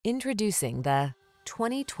Introducing the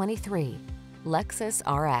 2023 Lexus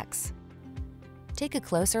RX. Take a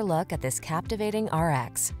closer look at this captivating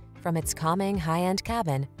RX. From its calming high-end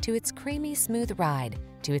cabin to its creamy smooth ride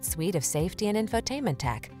to its suite of safety and infotainment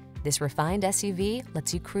tech, this refined SUV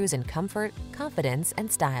lets you cruise in comfort, confidence,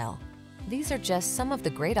 and style. These are just some of the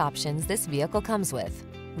great options this vehicle comes with: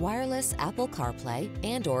 wireless Apple CarPlay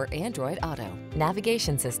and/or Android Auto,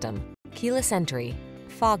 navigation system, keyless entry,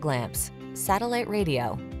 fog lamps, satellite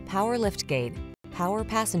radio, power liftgate, power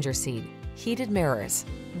passenger seat, heated mirrors,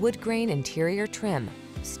 wood grain interior trim,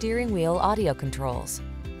 steering wheel audio controls.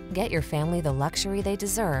 Get your family the luxury they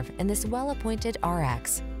deserve in this well-appointed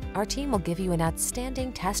RX. Our team will give you an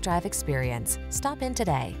outstanding test drive experience. Stop in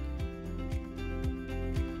today.